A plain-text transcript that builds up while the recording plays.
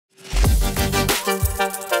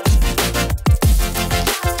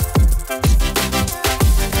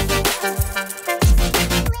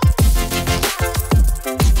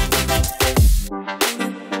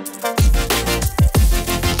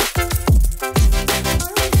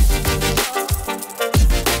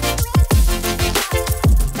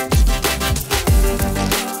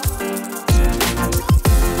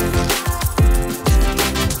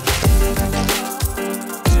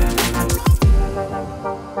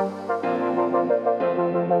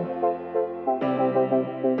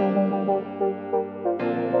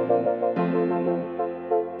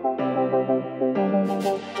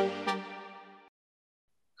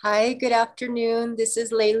Hi, good afternoon. This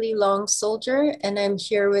is Layli Long Soldier, and I'm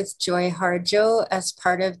here with Joy Harjo as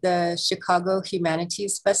part of the Chicago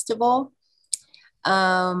Humanities Festival.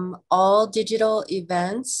 All digital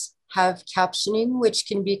events have captioning, which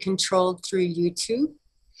can be controlled through YouTube.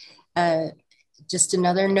 Uh, just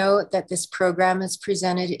another note that this program is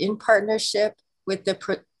presented in partnership with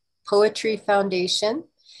the Poetry Foundation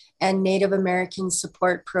and Native American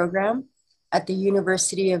Support Program at the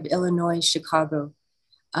University of Illinois, Chicago.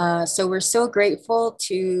 So we're so grateful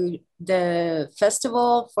to the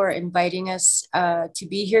festival for inviting us to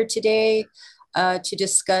be here today to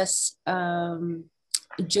discuss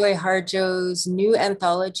Joy Harjo's new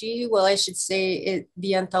anthology. Well, I should say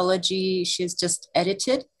the anthology she's just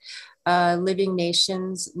edited, Living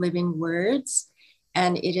Nations, Living Words.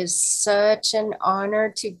 And it is such an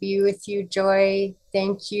honor to be with you, Joy.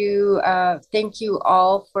 Thank you. Thank you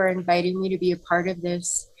all for inviting me to be a part of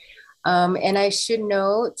this. And I should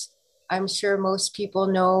note, I'm sure most people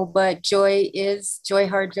know, but Joy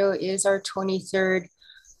Harjo is our 23rd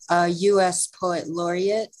US Poet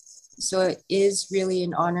Laureate. So it is really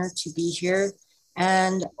an honor to be here.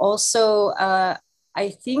 And also, I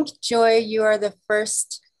think, Joy, you are the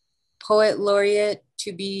first Poet Laureate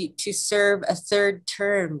to serve a third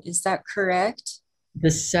term. Is that correct? The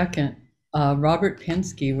second, Robert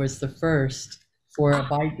Pinsky was the first for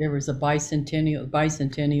there was a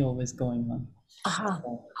bicentennial was going on. Uh-huh.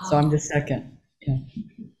 So I'm the second. Yeah.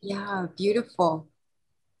 Yeah, beautiful.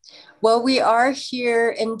 Well, we are here.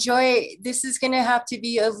 Enjoy. This is going to have to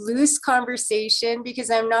be a loose conversation because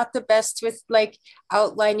I'm not the best with like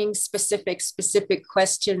outlining specific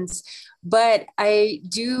questions. But I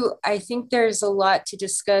think there's a lot to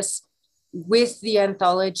discuss with the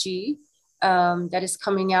anthology that is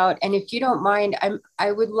coming out. And if you don't mind,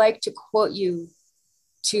 I would like to quote you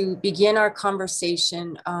to begin our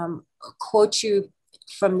conversation, quote you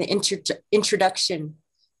from the introduction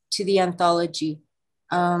to the anthology.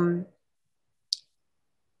 Um,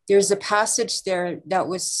 there's a passage there that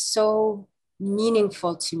was so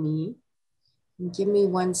meaningful to me. Give me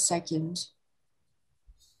 1 second.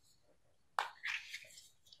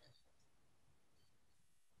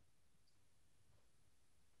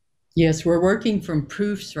 Yes, we're working from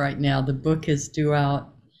proofs right now. The book is due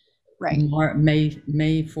out Right.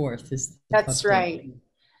 May 4th is the That's right.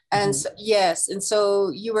 And so, yes, and so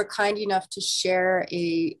you were kind enough to share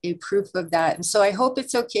a proof of that. And so I hope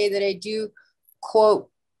it's okay that I do quote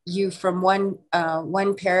you from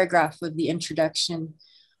one paragraph of the introduction,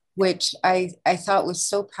 which I thought was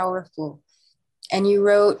so powerful. And you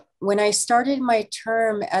wrote, when I started my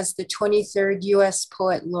term as the 23rd US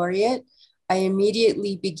Poet Laureate, I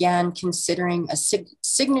immediately began considering a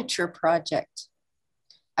signature project.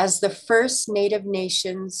 As the first Native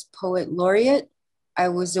Nations Poet Laureate, I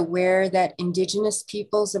was aware that Indigenous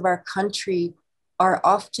peoples of our country are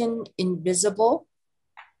often invisible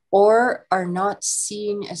or are not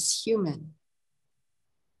seen as human,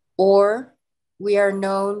 or we are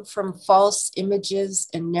known from false images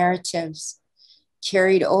and narratives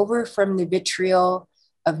carried over from the vitriol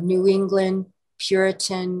of New England,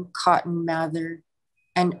 Puritan, Cotton Mather,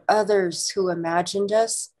 and others who imagined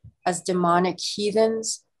us as demonic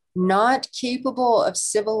heathens, not capable of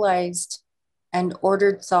civilized and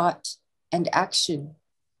ordered thought and action.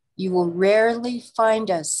 You will rarely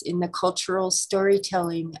find us in the cultural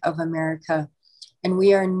storytelling of America, and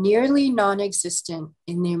we are nearly non-existent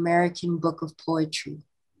in the American Book of Poetry.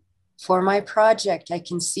 For my project, I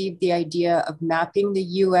conceived the idea of mapping the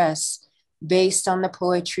US based on the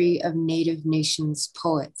poetry of Native Nations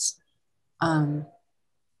poets. And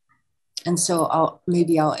so I'll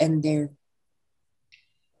end there.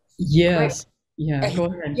 Yes. Yeah, go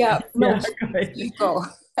ahead. Yeah, no, Yeah, go ahead. you go.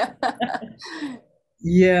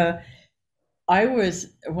 Yeah. When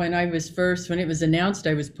it was announced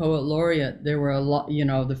I was poet laureate, there were a lot,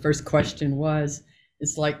 the first question was,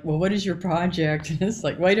 it's like, well, what is your project? And it's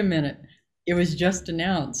like, wait a minute, it was just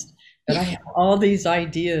announced. But I have all these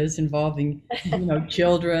ideas involving,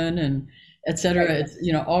 children and et cetera. Right. It's,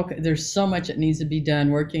 there's so much that needs to be done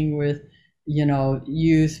working with,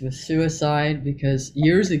 youth with suicide, because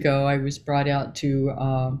years ago I was brought out to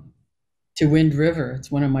Wind River.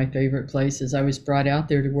 It's one of my favorite places. I was brought out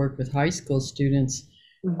there to work with high school students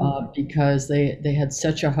because they had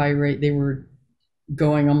such a high rate. They were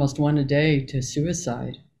going almost one a day to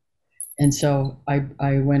suicide. And so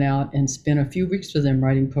I went out and spent a few weeks with them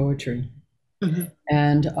writing poetry.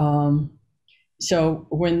 And so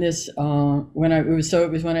when it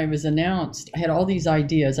was announced, I had all these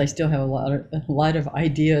ideas. I still have a lot of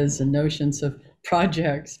ideas and notions of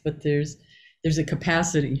projects, but there's a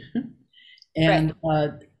capacity. And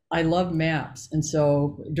I love maps. And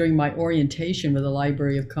so during my orientation with the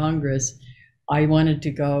Library of Congress, I wanted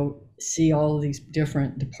to go see all of these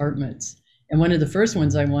different departments. And one of the first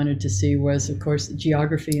ones I wanted to see was, of course,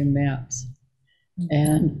 geography and maps.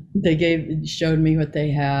 And they showed me what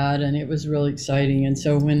they had, and it was really exciting. And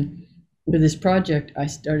so when with this project, I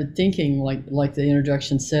started thinking, like the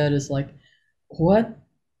introduction said, is like, what,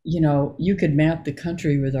 you could map the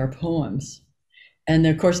country with our poems. And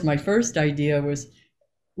of course, my first idea was,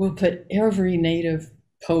 we'll put every Native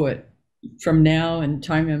poet from now and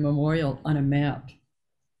time immemorial on a map.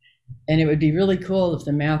 And it would be really cool if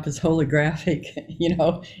the map is holographic,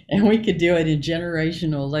 and we could do it in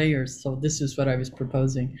generational layers. So this is what I was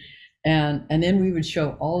proposing. And then we would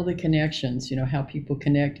show all the connections, how people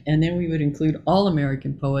connect. And then we would include all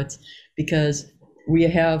American poets, because we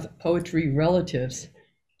have poetry relatives,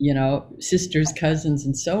 sisters, cousins,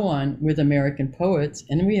 and so on with American poets.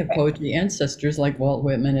 And then we have poetry ancestors like Walt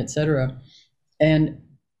Whitman, et cetera. And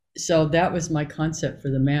so that was my concept for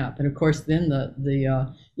the map. And of course, then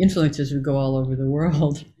the influences would go all over the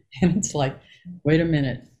world. And it's like, wait a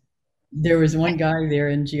minute. There was one guy there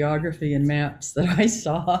in geography and maps that I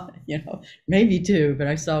saw, maybe two, but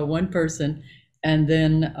I saw one person, and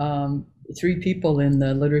then three people in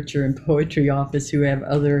the literature and poetry office who have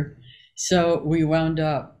other. So we wound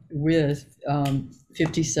up with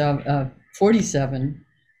 47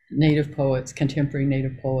 Native poets, contemporary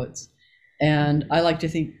Native poets. And I like to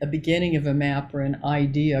think a beginning of a map or an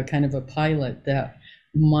idea, kind of a pilot that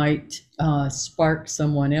might spark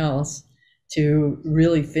someone else to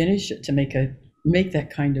really finish it, to make that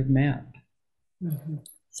kind of map. Mm-hmm.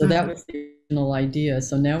 So that was the original idea.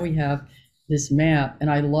 So now we have this map, and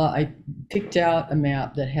I picked out a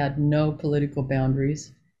map that had no political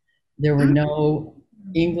boundaries. There were no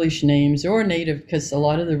English names or native, because a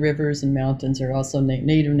lot of the rivers and mountains are also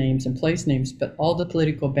native names and place names, but all the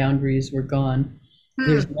political boundaries were gone.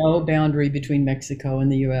 There's no boundary between Mexico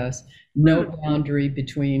and the US, no boundary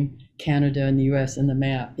between Canada and the US in the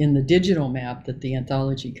map, in the digital map that the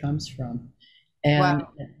anthology comes from. And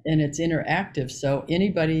it's interactive. So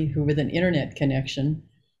anybody who with an internet connection,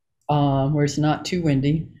 where it's not too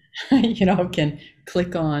windy, can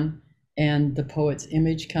click on, and the poet's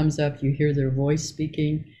image comes up, you hear their voice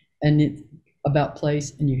speaking, and it's about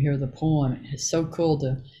place, and you hear the poem. It's so cool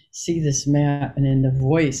to see this map and in the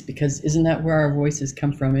voice, because isn't that where our voices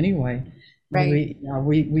come from anyway? Right.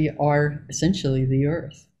 We are essentially the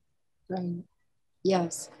earth. Right.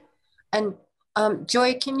 Yes. And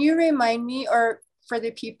Joy, can you remind me, or for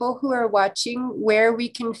the people who are watching, where we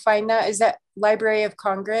can find that? Is that Library of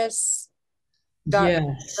Congress?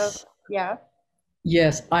 Yes. Yeah.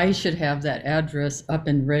 Yes, I should have that address up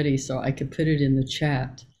and ready so I could put it in the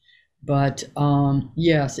chat. But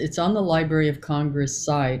yes, it's on the Library of Congress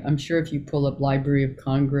site. I'm sure if you pull up Library of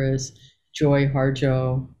Congress, Joy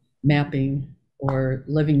Harjo, mapping, or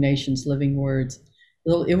Living Nations, Living Words,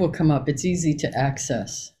 it will come up. It's easy to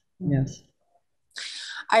access. Yes.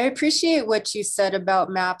 I appreciate what you said about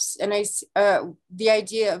maps, and the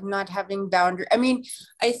idea of not having boundary. I mean,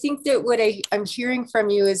 I think that what I'm hearing from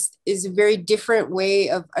you is a very different way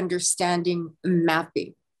of understanding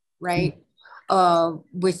mapping, right?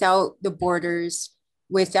 Without the borders,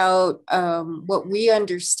 without what we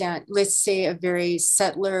understand, let's say a very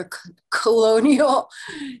settler colonial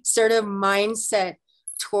sort of mindset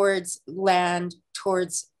towards land,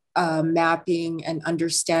 towards mapping and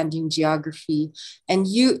understanding geography. And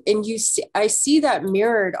I see that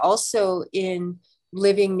mirrored also in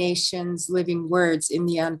Living Nations, Living Words in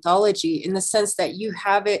the anthology, in the sense that you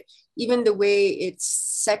have it, even the way it's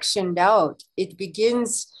sectioned out. It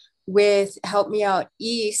begins with Help Me Out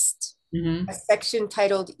East, a section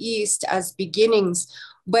titled East as beginnings,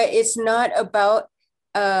 but it's not about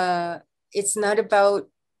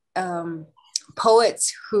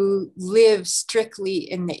poets who live strictly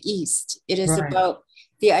in the East. It is about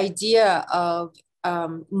the idea of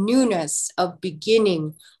newness, of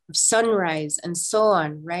beginning, of sunrise, and so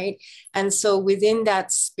on, right? And so within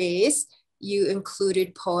that space, you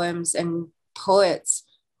included poems and poets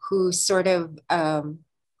who sort of,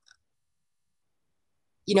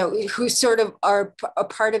 who sort of are a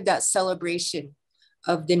part of that celebration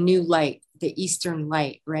of the new light, the Eastern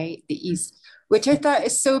light, right? The East, which I thought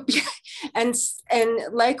is so beautiful. And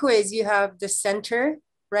likewise, you have the center,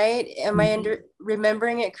 right? Am I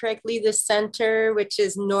remembering it correctly? The center, which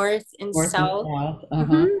is north and south.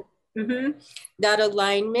 That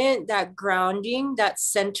alignment, that grounding, that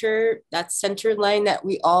center line that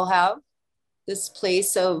we all have, this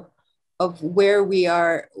place of where we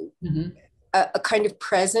are, a kind of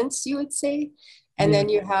presence, you would say. And then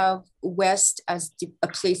you have west as a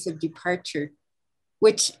place of departure,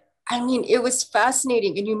 which I mean, it was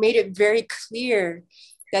fascinating. And you made it very clear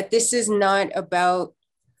that this is not about,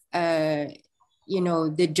 uh,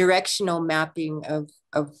 the directional mapping of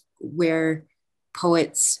where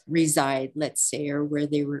poets reside, let's say, or where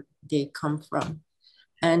they come from.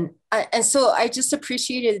 And so I just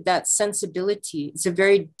appreciated that sensibility. It's a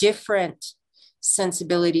very different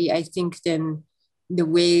sensibility, I think, than the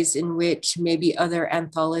ways in which maybe other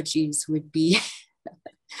anthologies would be.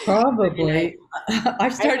 Probably. I I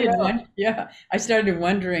don't started know. one, yeah. I started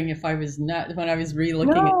wondering if I was not when I was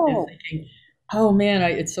re-looking at it, No. thinking, "Oh man,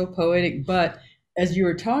 it's so poetic." But as you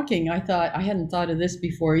were talking, I thought I hadn't thought of this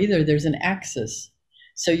before either. There's an axis,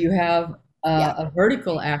 so you have Yeah. a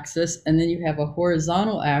vertical axis, and then you have a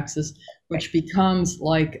horizontal axis, Right. which becomes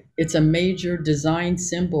like it's a major design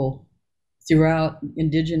symbol throughout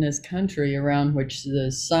indigenous country around which the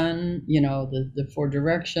sun, the four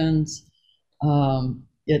directions.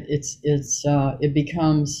 It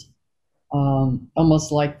becomes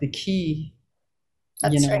almost like the key,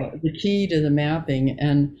 That's right. the key to the mapping.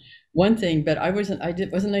 And one thing, but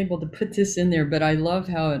wasn't able to put this in there, but I love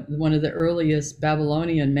how one of the earliest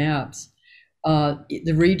Babylonian maps,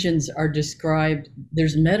 the regions are described.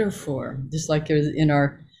 There's metaphor, just like there's in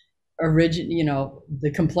our origin,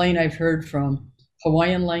 the complaint I've heard from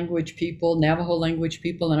Hawaiian language people, Navajo language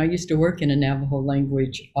people, and I used to work in a Navajo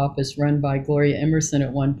language office run by Gloria Emerson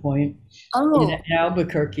at one point in Oh,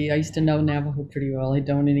 Albuquerque. I used to know Navajo pretty well. I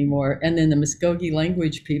don't anymore. And then the Muskogee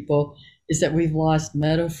language people is that we've lost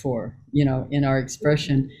metaphor, in our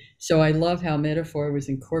expression. So I love how metaphor was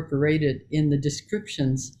incorporated in the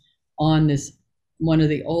descriptions on this one of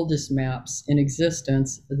the oldest maps in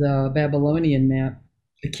existence, the Babylonian map,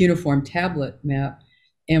 the cuneiform tablet map.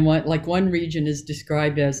 And one region is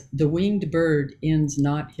described as the winged bird ends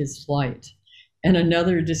not his flight. And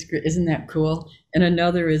another isn't that cool? And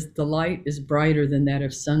another is the light is brighter than that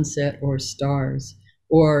of sunset or stars,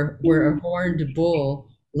 or where a horned bull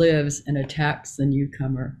lives and attacks the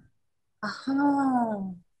newcomer. uh-huh.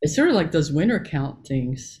 It's sort of like those winter count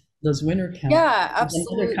things. Those winter count. Yeah, It's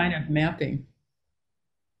another absolutely. kind of mapping,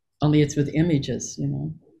 only it's with images,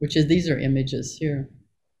 which is these are images here.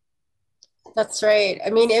 That's right. I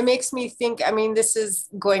mean, it makes me think, I mean, this is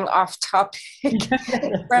going off topic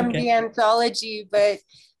That's from okay. the anthology, but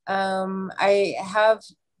I have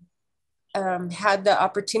had the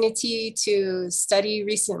opportunity to study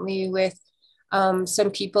recently with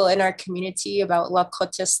some people in our community about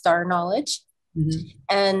Lakota star knowledge. Hmm.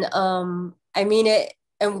 And I mean it,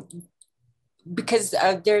 and because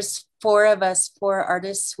there's four of us, four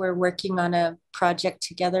artists, we're working on a project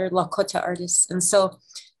together, Lakota artists. And so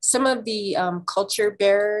some of the culture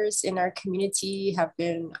bearers in our community have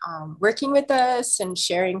been working with us and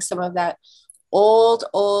sharing some of that old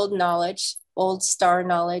knowledge, old star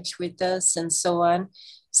knowledge with us and so on.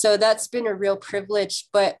 So that's been a real privilege,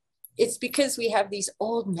 but it's because we have these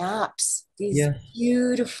old maps, these Yes.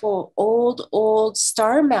 beautiful old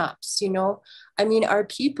star maps. I mean, our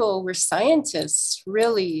people were scientists,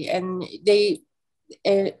 really, and uh,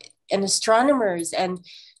 and astronomers, and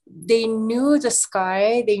they knew the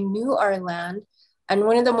sky, they knew our land. And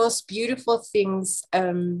one of the most beautiful things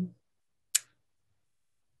that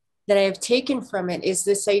I have taken from it is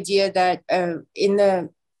this idea that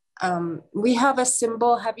we have a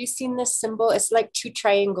symbol. Have you seen this symbol? It's like two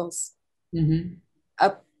triangles Hmm.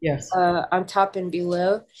 up Yes. on top and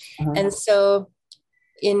below. Uh-huh. And so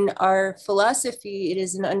in our philosophy, it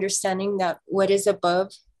is an understanding that what is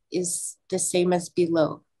above is the same as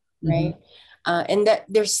below, Hmm. right? And that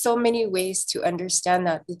there's so many ways to understand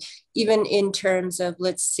that, even in terms of,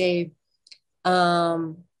 let's say,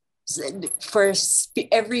 um, for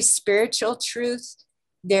every spiritual truth,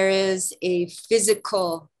 there is a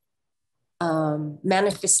physical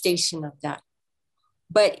manifestation of that.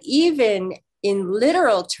 But even in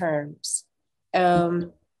literal terms,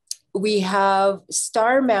 um, we have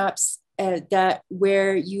star maps that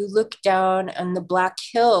where you look down on the Black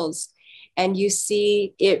Hills and you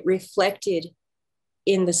see it reflected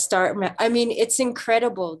in the star map. I mean, it's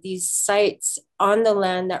incredible, these sites on the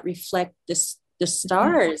land that reflect the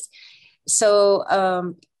stars. So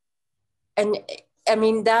and I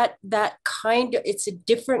mean that kind of, it's a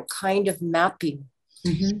different kind of mapping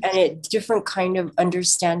Hmm. and a different kind of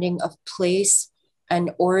understanding of place and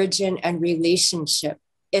origin and relationship.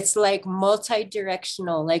 It's like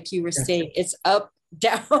multi-directional, like you were Yes. saying. It's up,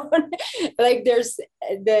 down, like there's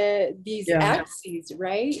these Yeah. axes,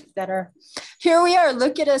 right? That are here. We are.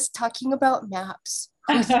 Look at us talking about maps.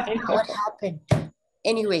 Who thought I that know. would happen?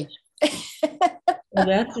 Anyway. Well,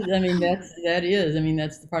 I mean, that's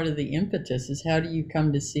the part of the impetus is how do you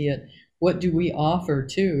come to see it what do we offer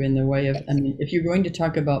too in the way of, I mean, if you're going to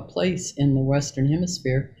talk about place in the Western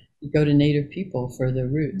Hemisphere, you go to Native people for their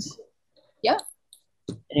roots. Yeah,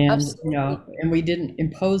 And, absolutely. and we didn't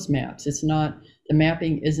impose maps. It's not, the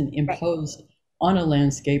mapping isn't Right. imposed on a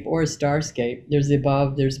landscape or a starscape. There's the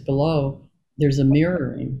above, there's below, there's a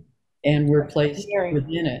mirroring, and we're placed Hearing.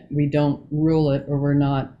 within it. We don't rule it, or we're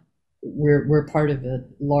not, we're part of a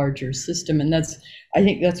larger system. And that's, I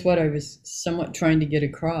think that's what I was somewhat trying to get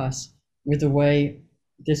across with the way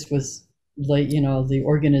this was, like, the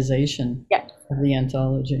organization Yeah. of the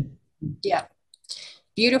anthology. Yeah.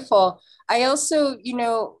 Beautiful. I also,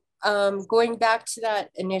 going back to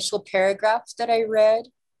that initial paragraph that I read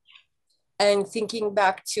and thinking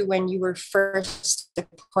back to when you were first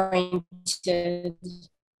appointed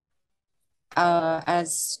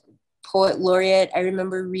as poet laureate, I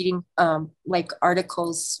remember reading like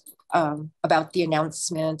articles about the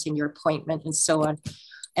announcement and your appointment and so on.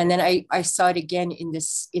 And then I saw it again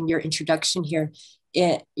in your introduction here.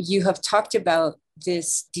 You have talked about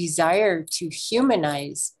this desire to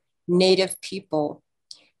humanize Native people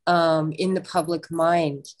in the public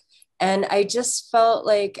mind. And I just felt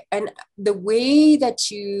like, and the way that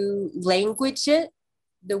you language it,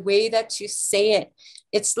 the way that you say it,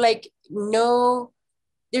 it's like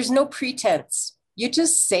there's no pretense. You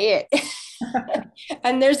just say it.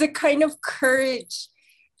 And there's a kind of courage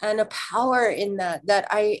and a power in that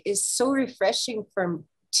I is so refreshing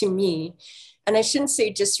to me. And I shouldn't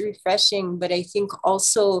say just refreshing, but I think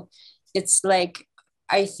also it's like,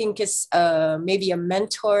 I think it's maybe a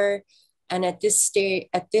mentor, and at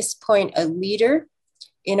this point, a leader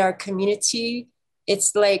in our community.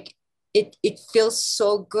 It's like it feels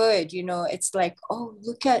so good, It's like, oh,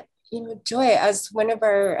 look at Joy as one of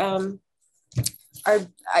our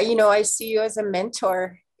I see you as a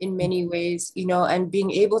mentor in many ways, and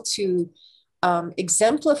being able to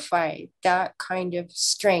exemplify that kind of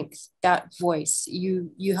strength, that voice.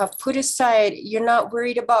 You have put aside, you're not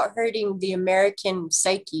worried about hurting the American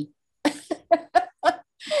psyche.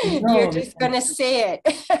 You're No, just gonna say it.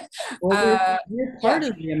 well, we're Yeah, part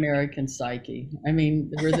of the American psyche. I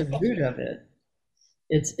mean, we're the root of it.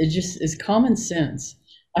 It just is common sense.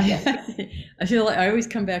 yeah, I feel like I always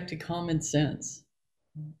come back to common sense.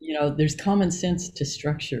 There's common sense to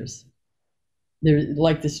structures. There's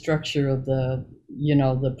like the structure of the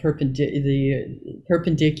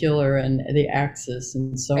perpendicular and the axis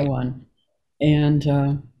and so right. on. And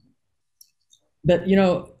but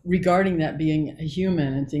regarding that being a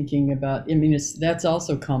human and thinking about, I mean, that's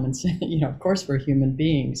also common sense. Of course we're human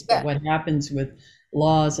beings, but Yeah, what happens with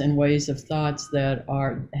laws and ways of thoughts that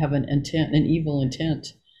have an intent, an evil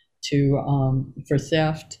intent for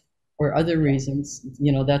theft or other reasons,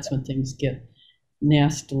 that's when things get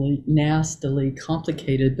nastily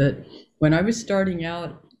complicated. But when I was starting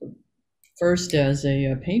out first as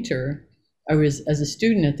a painter, I was as a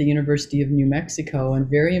student at the University of New Mexico and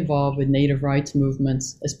very involved with native rights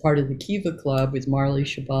movements as part of the Kiva Club with Marley,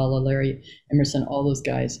 Shabala, Larry Emerson, all those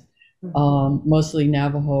guys, mostly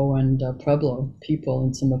Navajo and Pueblo people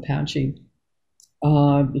and some Apache,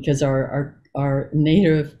 because our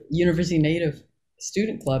native University Native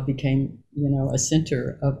Student Club became a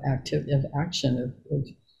center of action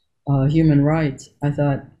of human rights. I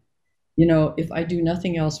thought, if I do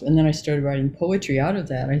nothing else, and then I started writing poetry out of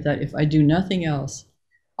that. I thought, if I do nothing else,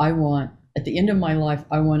 at the end of my life,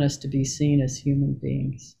 I want us to be seen as human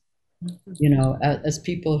beings, as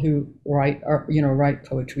people who write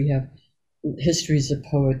poetry. We have histories of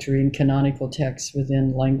poetry and canonical texts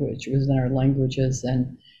within our languages,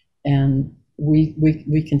 and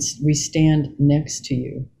we stand next to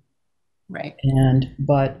you. right.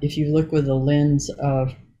 But if you look with the lens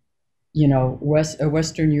of a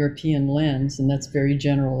Western European lens, and that's very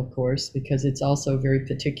general, of course, because it's also very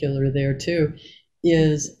particular there too,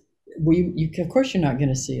 is of course you're not going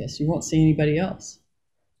to see us. You won't see anybody else.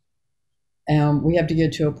 We have to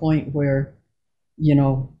get to a point where,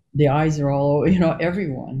 the eyes are all,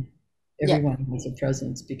 everyone Yeah, has a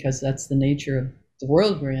presence, because that's the nature of the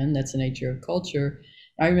world we're in. That's the nature of culture.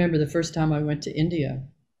 I remember the first time I went to India.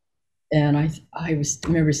 And I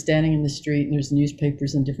remember standing in the street, and there's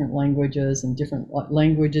newspapers in different languages and different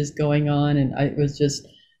languages going on, and I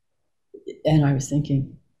was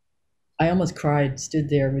thinking, I almost cried, stood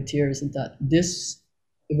there with tears, and thought, this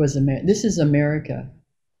is America.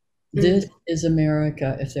 This is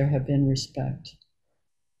America. If there had been respect,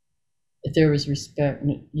 if there was respect,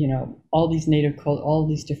 all these all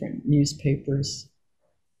these different newspapers,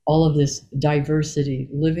 all of this diversity,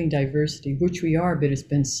 living diversity, which we are, but it's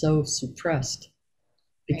been so suppressed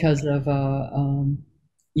because of a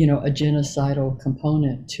genocidal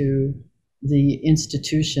component to the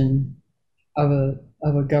institution of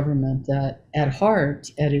a government that at heart,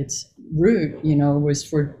 at its root, was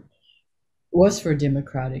for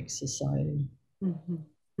democratic society. Mm-hmm.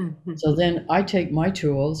 Mm-hmm. So then I take my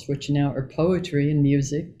tools, which now are poetry and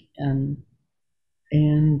music, and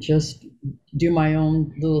just do my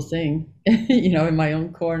own little thing, in my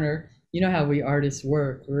own corner. You know how we artists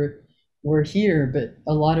work. We're here, but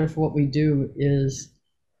a lot of what we do is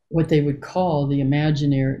what they would call the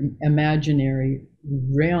imaginary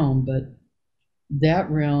realm, but that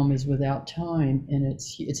realm is without time, and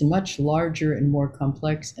it's much larger and more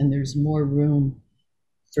complex, and there's more room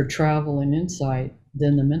for travel and insight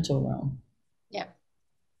than the mental realm. Yeah.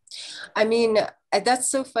 I mean,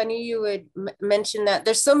 that's so funny you would mention that.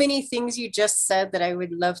 There's so many things you just said that I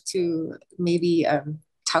would love to maybe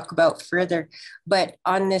talk about further. But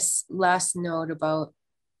on this last note about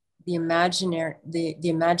the imaginary, the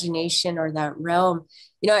imagination or that realm,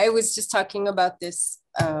 I was just talking about this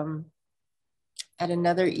at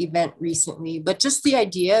another event recently, but just the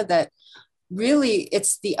idea that really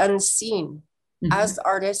it's the unseen. Mm-hmm. As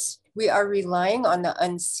artists, we are relying on the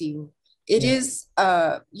unseen. It is,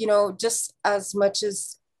 just as much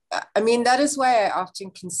as, that is why I often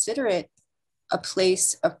consider it a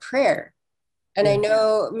place of prayer. And I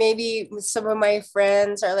know maybe some of my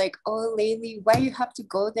friends are like, oh, Layli, why you have to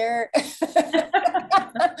go there?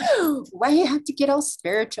 Why you have to get all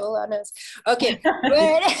spiritual on us? Okay.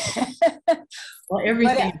 Well,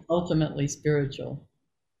 everything is ultimately spiritual.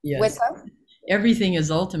 Yes. Everything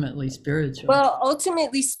is ultimately spiritual. Well,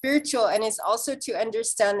 ultimately spiritual, and it's also to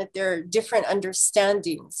understand that there are different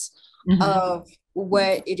understandings of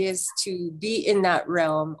what it is to be in that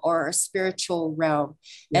realm or a spiritual realm.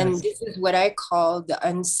 Yes. And this is what I call the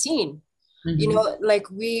unseen. Like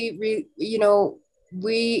we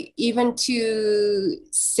even to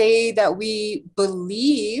say that we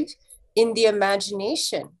believe in the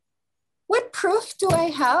imagination. What proof do I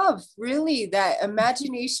have really that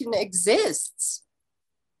imagination exists?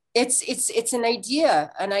 It's an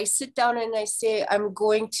idea, and I sit down and I say, I'm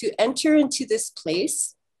going to enter into this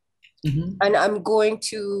place, and I'm going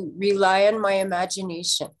to rely on my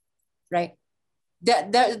imagination, right?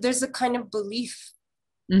 That there's a kind of belief.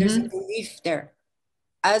 There's a belief there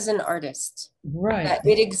as an artist, right? That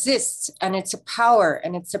it exists, and it's a power,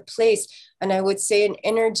 and it's a place, and I would say an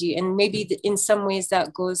energy, and maybe in some ways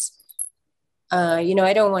that goes.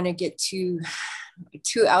 I don't want to get too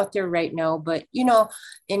out there right now, but even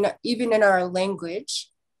in our language,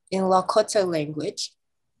 in Lakota language,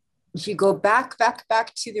 if you go back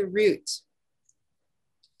to the root,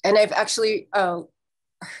 and I've actually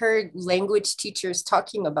heard language teachers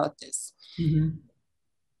talking about this,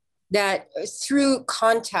 that through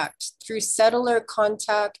contact, through settler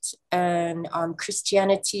contact and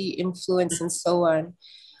Christianity influence and so on,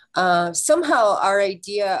 somehow our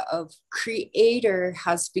idea of creator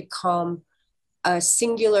has become a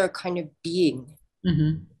singular kind of being.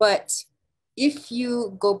 But if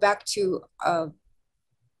you go back to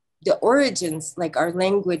the origins, like our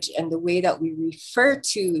language and the way that we refer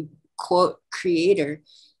to quote creator,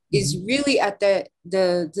 is really at the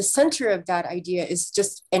center of that idea is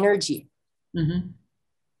just energy.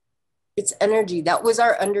 It's energy. That was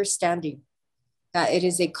our understanding, that it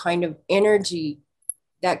is a kind of energy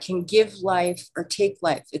that can give life or take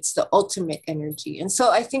life. It's the ultimate energy. And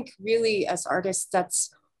so I think really as artists,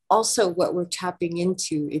 that's also what we're tapping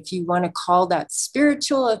into. If you want to call that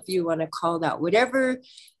spiritual, if you want to call that whatever,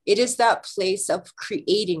 it is that place of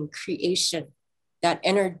creation, that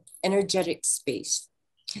energetic space.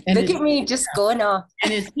 And look at me just going off.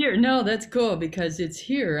 And it's here. No, that's cool because it's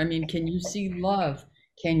here. I mean, can you see love?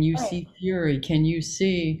 Can you see fury? Can you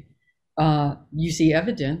see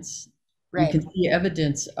evidence? Right. You can see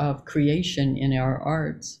evidence of creation in our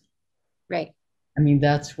arts. Right. I mean,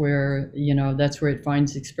 that's where it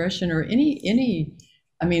finds expression, or any,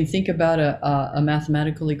 think about a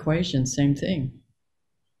mathematical equation, same thing.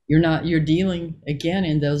 You're dealing again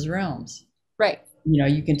in those realms. Right.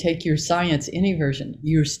 You can take your science, any version,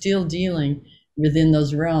 you're still dealing within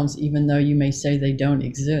those realms, even though you may say they don't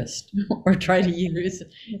exist or try to use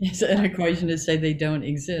an equation to say they don't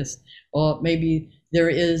exist. Well, maybe there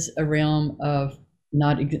is a realm of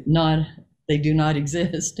they do not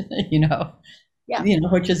exist,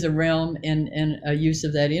 which is a realm and a use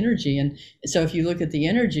of that energy. And so if you look at the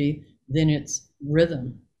energy, then it's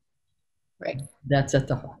rhythm. Right. That's at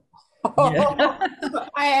the heart. Yeah.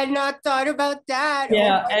 I had not thought about that.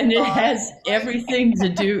 Yeah, and it has everything to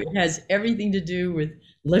do. It has everything to do with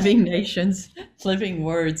living nations, living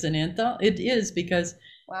words, and it is because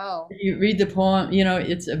wow. You read the poem.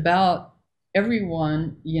 It's about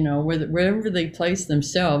everyone, you know, wherever they place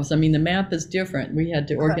themselves. I mean, the map is different. We had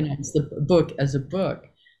to organize the book as a book,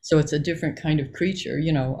 so it's a different kind of creature,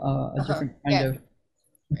 you know, a different kind Yeah. of.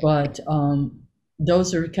 But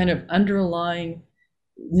those are kind of underlying,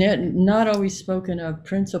 not always spoken of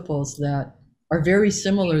principles that are very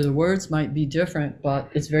similar. The words might be different, but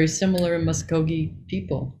it's very similar in Muskogee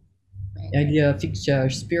people. The idea of fiksha or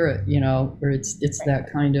spirit, you know, where it's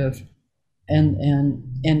that kind of,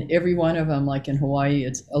 and every one of them, like in Hawaii,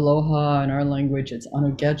 it's aloha. In our language, it's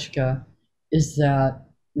anugechka. Is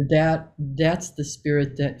that's the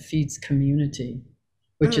spirit that feeds community,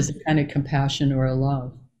 which is a kind of compassion or a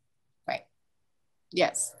love. Right.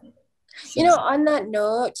 Yes. You know, on that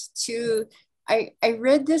note, too, I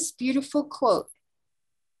read this beautiful quote,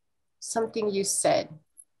 something you said.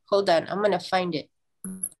 Hold on, I'm going to find it.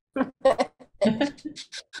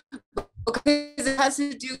 Because it has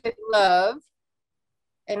to do with love,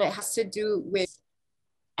 and it has to do with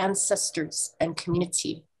ancestors and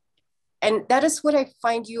community. And that is what I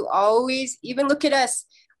find you always, even look at us,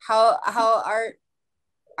 how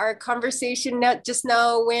our conversation just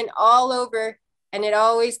now went all over, and it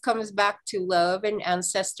always comes back to love and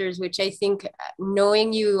ancestors, which I think,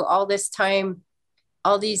 knowing you all this time,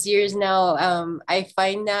 all these years now, I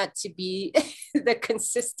find that to be the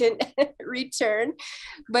consistent return.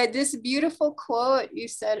 But this beautiful quote you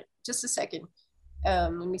said, just a second.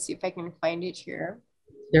 Let me see if I can find it here.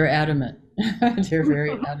 They're adamant. They're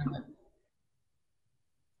very adamant.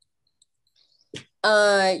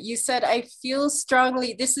 You said, I feel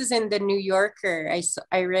strongly, this is in the New Yorker.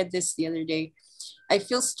 I read this the other day. I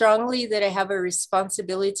feel strongly that I have a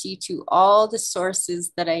responsibility to all the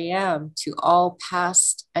sources that I am, to all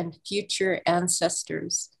past and future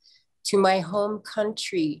ancestors, to my home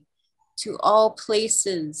country, to all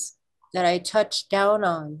places that I touch down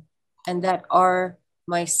on and that are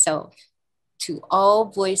myself, to all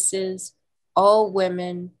voices, all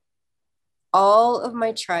women, all of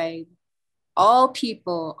my tribe, all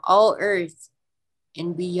people, all earth,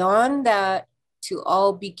 and beyond that, to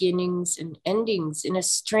all beginnings and endings. In a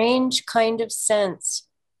strange kind of sense,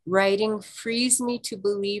 writing frees me to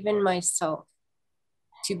believe in myself,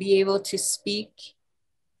 to be able to speak,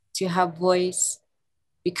 to have voice,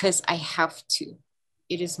 because I have to.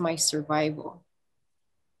 It is my survival.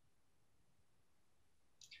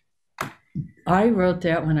 I wrote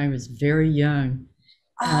that when I was very young.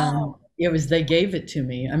 It was, they gave it to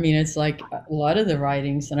me. I mean, it's like a lot of the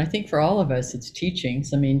writings, and I think for all of us, it's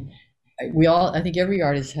teachings. I mean, I think every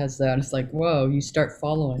artist has that. It's like, whoa, you start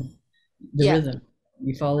following the rhythm.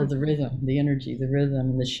 You follow the rhythm, the energy, the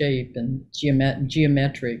rhythm, and the shape, and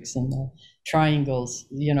geometrics, and the triangles,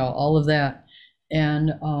 you know, all of that.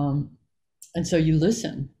 And so you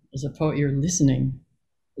listen. As a poet, you're listening,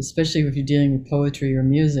 especially if you're dealing with poetry or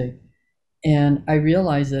music. And I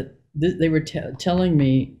realized that they were telling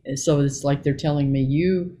me, so it's like they're telling me,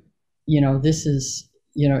 you know, this is,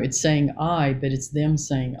 you know, it's saying I, but it's them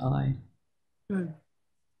saying I.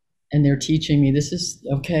 And they're teaching me, this is,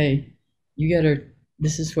 okay,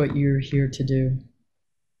 this is what you're here to do.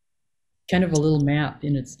 Kind of a little map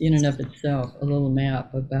in and of itself, a little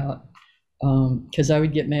map about, because I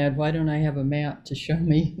would get mad, why don't I have a map to show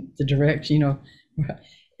me the direction, you know,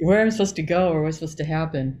 where I'm supposed to go or what's supposed to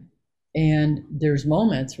happen. And there's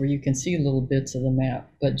moments where you can see little bits of the map,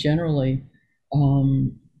 but generally,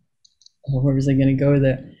 where was I going to go with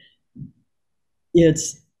that?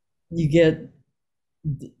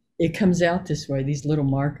 It comes out this way, these little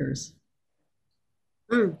markers.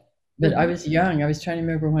 But I was young. I was trying to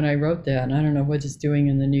remember when I wrote that, and I don't know what it's doing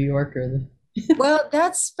in the New Yorker. Well,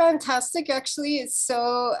 that's fantastic. Actually, it's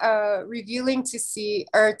so revealing to see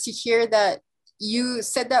or to hear that you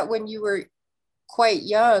said that when you were quite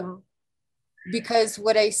young, because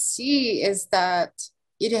what I see is that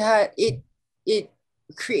it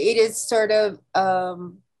created sort of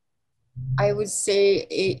I would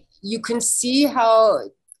say you can see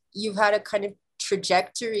how you've had a kind of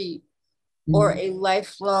trajectory or a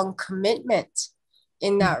lifelong commitment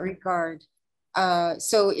in that regard.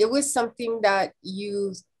 So it was something that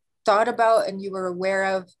you thought about and you were aware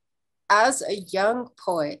of as a young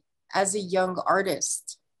poet, as a young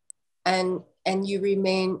artist, and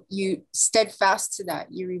you steadfast to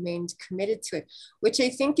that. You remained committed to it, which I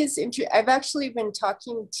think is interesting. I've actually been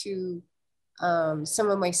talking to some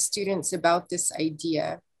of my students about this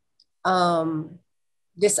idea of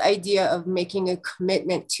making a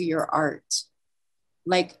commitment to your art,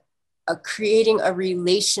 like creating a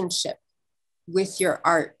relationship with your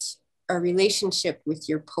art, a relationship with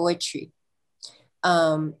your poetry.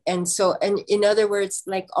 And in other words,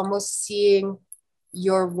 like almost seeing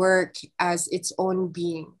your work as its own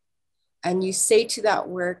being, and you say to that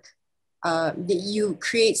work that you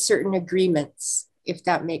create certain agreements, if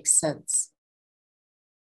that makes sense.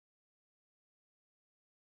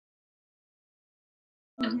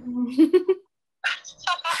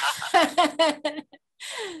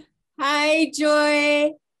 Hi,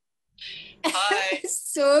 Joy. Hi.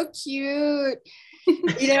 So cute.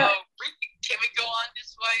 You know, Can we go on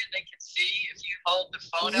this way and they can see if you hold the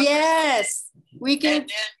phone up? Yes, we can. And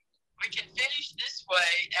then we can finish this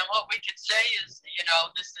way. And what we could say is, you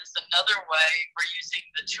know, this is another way we're using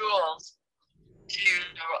the tools to,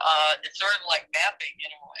 it's sort of like mapping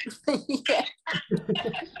in a way. Yeah.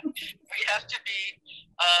 We have to be,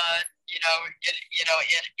 in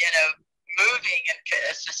a moving and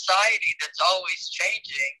a society that's always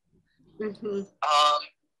changing. Mm-hmm.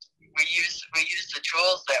 We use the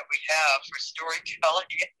tools that we have for storytelling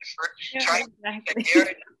and for trying to keep the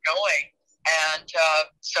narrative going. And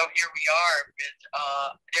so here we are with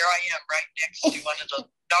there I am right next to one of those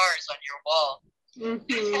stars on your wall.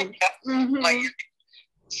 Mm-hmm. Mm-hmm.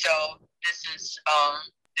 So this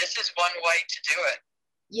is one way to do it.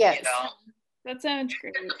 Yes. You know, that sounds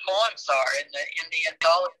great. The poems are in the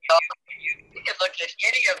anthology. You can look at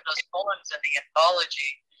any of those poems in the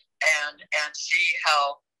anthology and see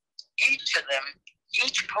how each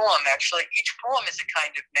poem is a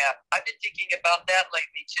kind of map. I've been thinking about that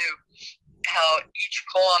lately too, how each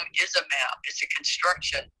poem is a map, it's a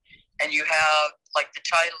construction. And you have, like, the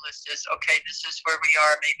title says, okay, this is where we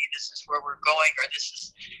are, maybe this is where we're going, or this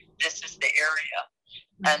is the area.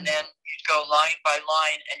 Mm-hmm. And then you go line by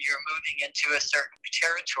line and you're moving into a certain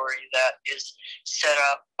territory that is set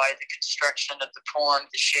up by the construction of the poem,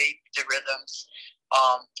 the shape, the rhythms,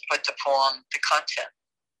 but the poem, the content.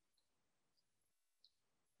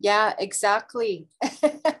 Yeah, exactly.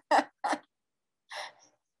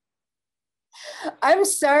 I'm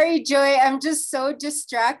sorry, Joy. I'm just so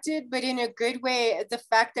distracted, but in a good way. The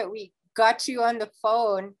fact that we got you on the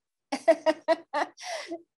phone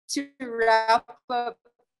to wrap up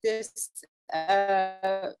this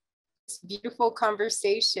beautiful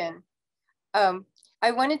conversation. I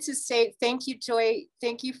wanted to say thank you, Joy.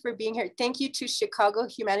 Thank you for being here. Thank you to Chicago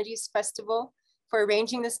Humanities Festival for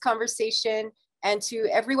arranging this conversation, and to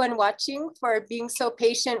everyone watching for being so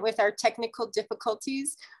patient with our technical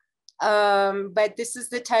difficulties. But this is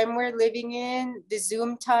the time we're living in, the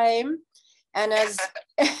Zoom time. And as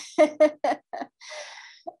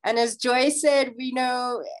and as Joy said, we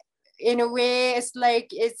know in a way it's like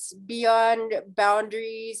it's beyond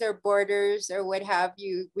boundaries or borders or what have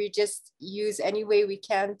you. We just use any way we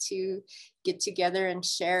can to get together and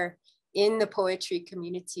share in the poetry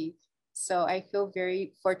community. So I feel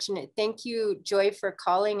very fortunate. Thank you, Joy, for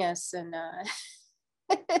calling us and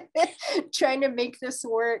trying to make this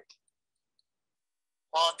work.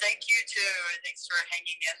 Well, thank you too. Thanks for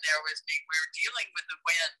hanging in there with me. We're dealing with the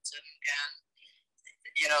wind, and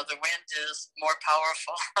you know, the wind is more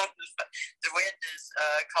powerful. The wind is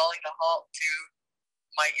calling a halt to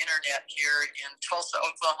my internet here in Tulsa,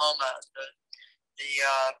 Oklahoma, the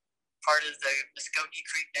part of the Muskogee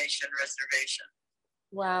Creek Nation Reservation.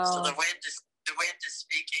 Wow. So the wind is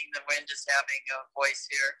speaking. The wind is having a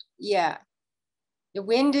voice here. Yeah. The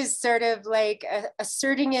wind is sort of like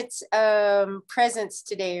asserting its presence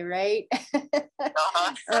today, right?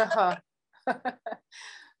 Uh-huh.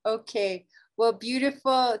 Okay. Well,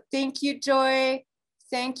 beautiful. Thank you, Joy.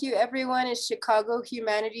 Thank you, everyone at Chicago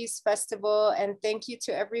Humanities Festival. And thank you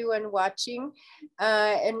to everyone watching.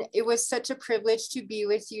 And it was such a privilege to be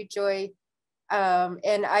with you, Joy.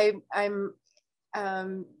 And I'm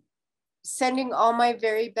sending all my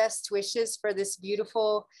very best wishes for this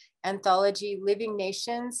beautiful anthology, Living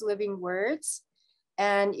Nations, Living Words.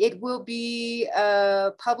 And it will be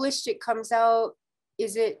published. It comes out,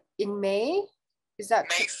 is it in May? Is that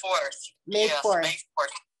May 4th? May 4th. May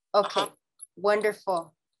 4th. Okay,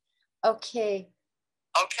 wonderful. Okay.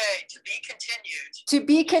 Okay, to be continued. To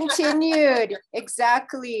be continued,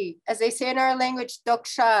 exactly. As they say in our language,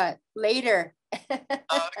 doksha, later. Okay.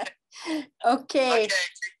 Okay. Okay, take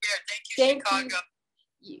care. Thank you, Chicago.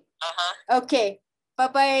 You. Okay,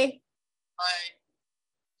 bye-bye. Bye.